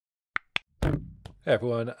Hey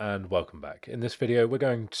everyone, and welcome back. In this video, we're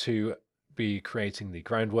going to be creating the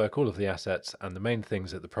groundwork, all of the assets, and the main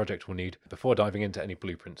things that the project will need before diving into any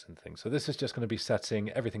blueprints and things. So this is just going to be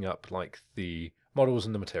setting everything up like the models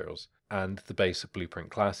and the materials and the base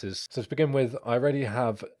blueprint classes. So to begin with, I already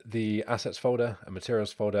have the assets folder, a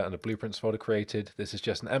materials folder, and a blueprints folder created. This is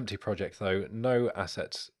just an empty project though, no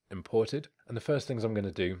assets imported. And the first things I'm going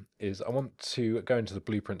to do is I want to go into the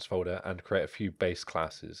blueprints folder and create a few base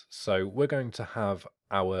classes. So we're going to have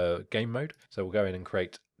our game mode. So we'll go in and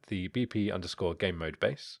create the BP underscore game mode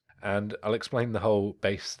base. And I'll explain the whole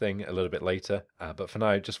base thing a little bit later. But for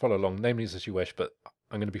now, just follow along, name these as you wish, but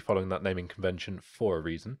I'm going to be following that naming convention for a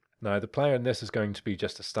reason. Now, the player in this is going to be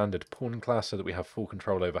just a standard pawn class so that we have full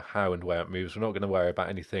control over how and where it moves. We're not going to worry about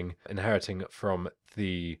anything inheriting from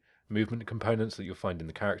the movement components that you'll find in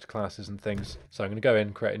the character classes and things. So I'm going to go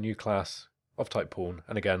in, create a new class of type pawn,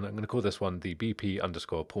 and again I'm going to call this one the BP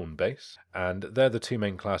underscore pawn base, and they're the two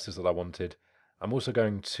main classes that I wanted. I'm also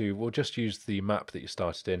going to, we'll just use the map that you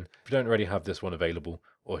started in. If you don't already have this one available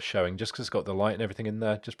or showing, just because it's got the light and everything in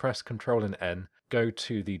there, just press Ctrl and N, go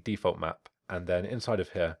to the default map, and then inside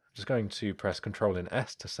of here, I'm just going to press Ctrl and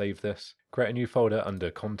S to save this, create a new folder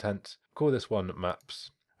under content, call this one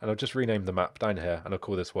maps, and I'll just rename the map down here and I'll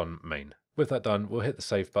call this one main. With that done, we'll hit the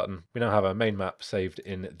save button. We now have our main map saved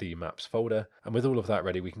in the maps folder, and with all of that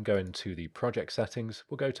ready, we can go into the project settings.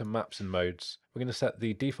 We'll go to maps and modes. We're going to set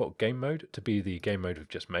the default game mode to be the game mode we've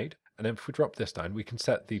just made. And then if we drop this down, we can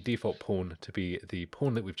set the default pawn to be the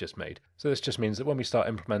pawn that we've just made. So this just means that when we start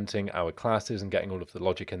implementing our classes and getting all of the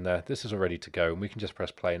logic in there, this is all ready to go, and we can just press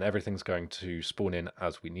play and everything's going to spawn in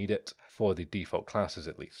as we need it, for the default classes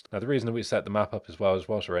at least. Now the reason that we set the map up as well is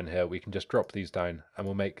whilst we're in here, we can just drop these down and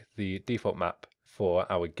we'll make the default map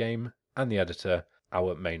for our game and the editor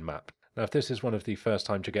our main map. Now if this is one of the first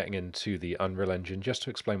times you're getting into the Unreal Engine, just to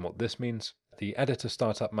explain what this means, the editor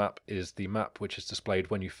startup map is the map which is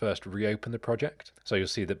displayed when you first reopen the project. So you'll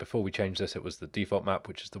see that before we change this, it was the default map,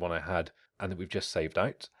 which is the one I had and that we've just saved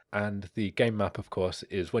out. And the game map, of course,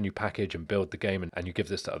 is when you package and build the game and you give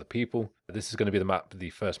this to other people. This is going to be the map, the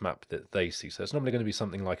first map that they see. So it's normally going to be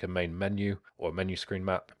something like a main menu or a menu screen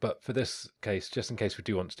map. But for this case, just in case we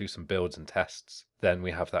do want to do some builds and tests, then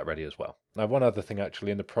we have that ready as well. Now, one other thing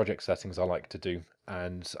actually in the project settings I like to do,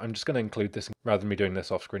 and I'm just going to include this rather than me doing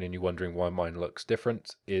this off screen and you wondering why mine looks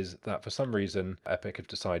different, is that for some reason Epic have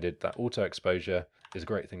decided that auto exposure is a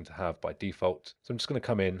great thing to have by default. So I'm just going to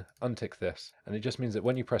come in, untick this, and it just means that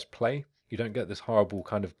when you press play, you don't get this horrible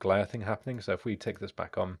kind of glare thing happening. So if we take this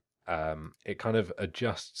back on, it kind of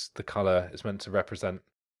adjusts the color. It's meant to represent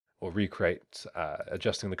or recreate,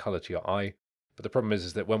 adjusting the color to your eye. But the problem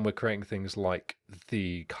is that when we're creating things like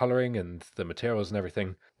the coloring and the materials and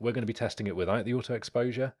everything, we're going to be testing it without the auto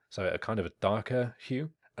exposure, so a kind of a darker hue.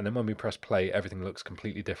 And then when we press play, everything looks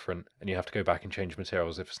completely different, and you have to go back and change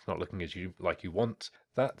materials if it's not looking as you want.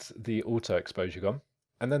 That's the auto exposure gone.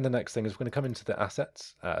 And then the next thing is we're going to come into the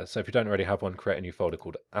assets. So if you don't already have one, create a new folder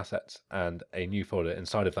called assets and a new folder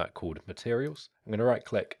inside of that called materials. I'm going to right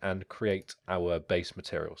click and create our base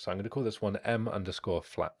material. So I'm going to call this one m underscore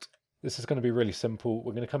flat. This is going to be really simple.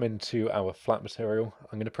 We're going to come into our flat material.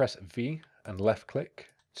 I'm going to press V and left click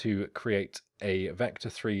to create a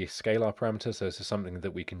vector3 scalar parameter. So this is something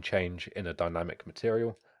that we can change in a dynamic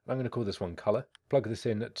material. I'm going to call this one color. Plug this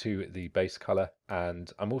in to the base color,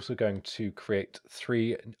 and I'm also going to create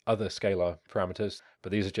 3 other scalar parameters,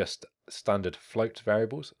 but these are just standard float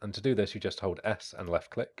variables. And to do this, you just hold S and left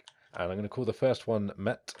click. And I'm going to call the first one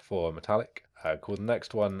met for metallic, call the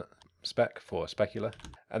next one spec for specular,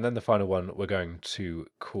 and then the final one we're going to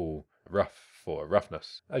call rough for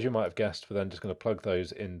roughness. As you might have guessed, we're then just going to plug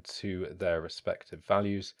those into their respective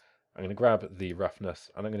values. I'm going to grab the roughness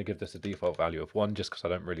and I'm going to give this a default value of 1 just because I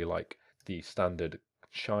don't really like the standard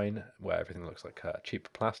shine where everything looks like cheap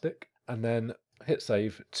plastic. And then hit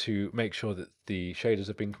save to make sure that the shaders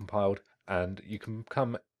have been compiled, and you can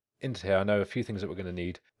come into here. I know a few things that we're going to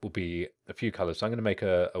need will be a few colors. So I'm going to make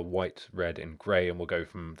a white, red, and gray, and we'll go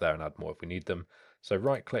from there and add more if we need them. So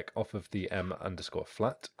right click off of the m underscore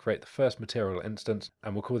flat, create the first material instance,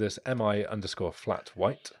 and we'll call this mi underscore flat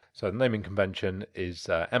white. So the naming convention is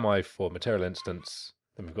mi for material instance.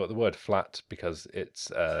 Then we've got the word flat because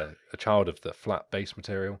it's a child of the flat base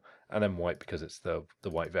material, and then white because it's the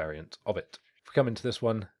white variant of it. If we come into this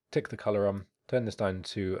one, tick the color on, turn this down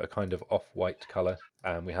to a kind of off-white color,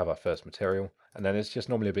 and we have our first material. And then it's just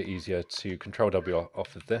normally a bit easier to Control W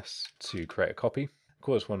off of this to create a copy.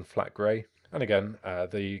 Call this one flat gray. And again,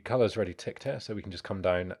 the color's already ticked here, so we can just come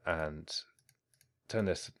down and turn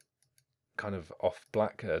this kind of off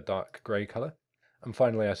black, a dark gray color. And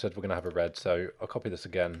finally, I said we're going to have a red, so I'll copy this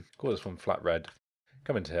again, call this one flat red,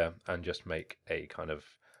 come into here and just make a kind of,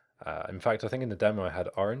 in fact, I think in the demo I had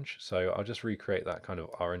orange, so I'll just recreate that kind of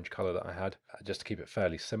orange color that I had, just to keep it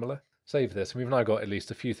fairly similar. Save this, and we've now got at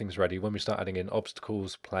least a few things ready. When we start adding in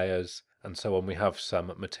obstacles, players, and so on, we have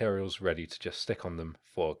some materials ready to just stick on them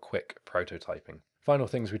for quick prototyping. Final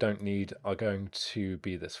things we don't need are going to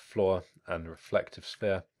be this floor and reflective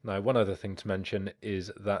sphere. Now, one other thing to mention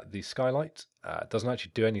is that the skylight doesn't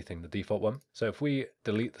actually do anything, the default one. So if we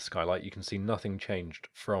delete the skylight, you can see nothing changed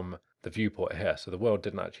from the viewport here. So the world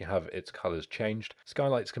didn't actually have its colors changed.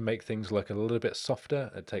 Skylights can make things look a little bit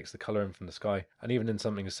softer. It takes the color in from the sky. And even in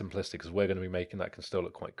something as simplistic as we're going to be making, that can still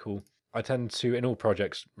look quite cool. I tend to, in all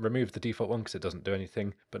projects, remove the default one because it doesn't do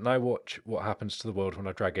anything. But now watch what happens to the world when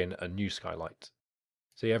I drag in a new skylight.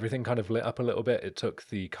 See, everything kind of lit up a little bit. It took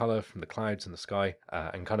the color from the clouds and the sky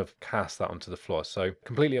and kind of cast that onto the floor. So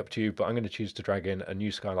completely up to you, but I'm going to choose to drag in a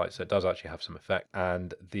new skylight so it does actually have some effect.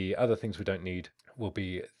 And the other things we don't need will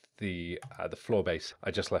be the floor base.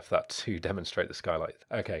 I just left that to demonstrate the skylight.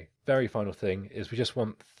 Okay, very final thing is we just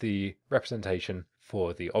want the representation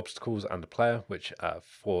for the obstacles and the player, which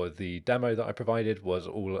for the demo that I provided was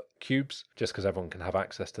all cubes, just because everyone can have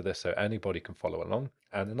access to this so anybody can follow along.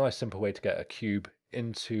 And a nice simple way to get a cube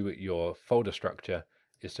into your folder structure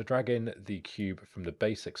is to drag in the cube from the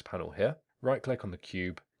basics panel here, right click on the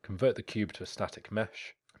cube, convert the cube to a static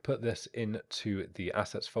mesh, put this into the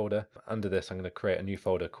assets folder. Under this, I'm going to create a new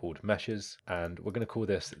folder called meshes, and we're going to call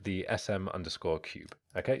this the sm_cube.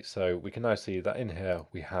 Okay, so we can now see that in here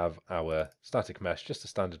we have our static mesh, just a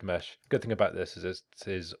standard mesh. Good thing about this is it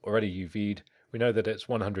is already UV'd. We know that it's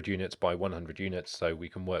 100 units by 100 units, so we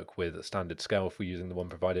can work with a standard scale if we're using the one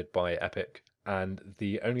provided by Epic. And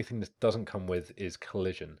the only thing this doesn't come with is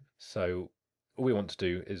collision. So all we want to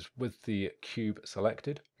do is with the cube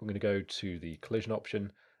selected, we're going to go to the collision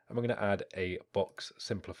option, and we're going to add a box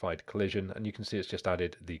simplified collision, and you can see it's just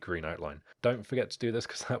added the green outline. Don't forget to do this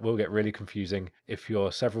because that will get really confusing if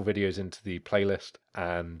you're several videos into the playlist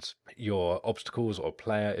and your obstacles or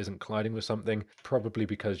player isn't colliding with something, probably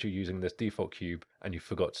because you're using this default cube and you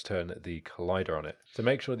forgot to turn the collider on it. So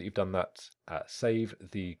make sure that you've done that. Save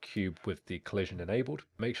the cube with the collision enabled.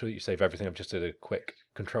 Make sure that you save everything. I've just did a quick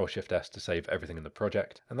Control-Shift-S to save everything in the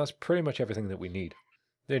project, and that's pretty much everything that we need.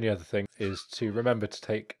 The only other thing is to remember to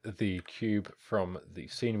take the cube from the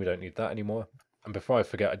scene. We don't need that anymore. And before I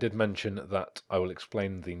forget, I did mention that I will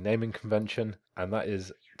explain the naming convention, and that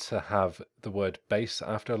is to have the word base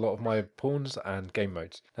after a lot of my pawns and game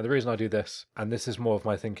modes. Now the reason I do this, and this is more of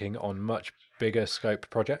my thinking on much bigger scope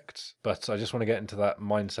projects, but I just want to get into that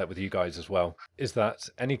mindset with you guys as well, is that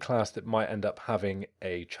any class that might end up having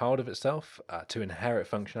a child of itself to inherit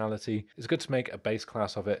functionality, it's good to make a base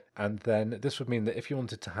class of it. And then this would mean that if you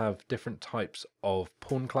wanted to have different types of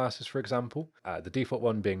pawn classes, for example, the default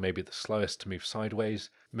one being maybe the slowest to move sideways,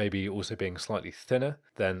 maybe also being slightly thinner,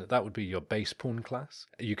 then that would be your base pawn class.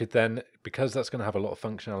 You could then, because that's going to have a lot of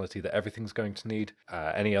functionality that everything's going to need,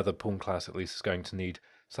 any other pawn class at least is going to need,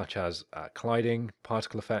 such as colliding,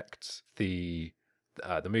 particle effects, the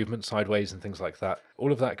movement sideways and things like that.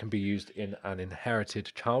 All of that can be used in an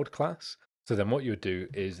inherited child class. So then what you would do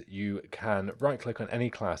is you can right click on any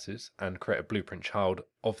classes and create a blueprint child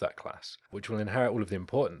of that class, which will inherit all of the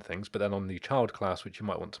important things. But then on the child class, which you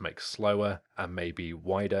might want to make slower and maybe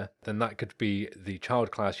wider, then that could be the child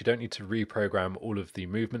class. You don't need to reprogram all of the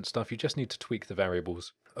movement stuff. You just need to tweak the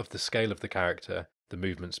variables of the scale of the character, the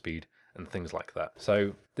movement speed, and things like that.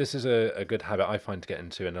 So this is a good habit I find to get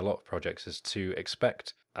into in a lot of projects, is to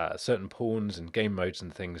expect certain pawns and game modes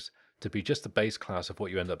and things to be just the base class of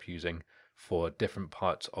what you end up using for different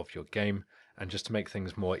parts of your game, and just to make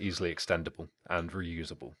things more easily extendable and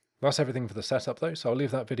reusable. That's everything for the setup though, so I'll leave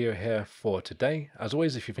that video here for today. As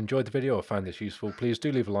always, if you've enjoyed the video or found this useful, please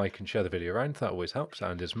do leave a like and share the video around. That always helps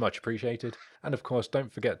and is much appreciated. And of course,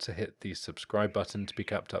 don't forget to hit the subscribe button to be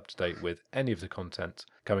kept up to date with any of the content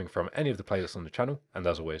coming from any of the playlists on the channel. And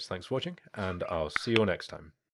as always, thanks for watching, and I'll see you all next time.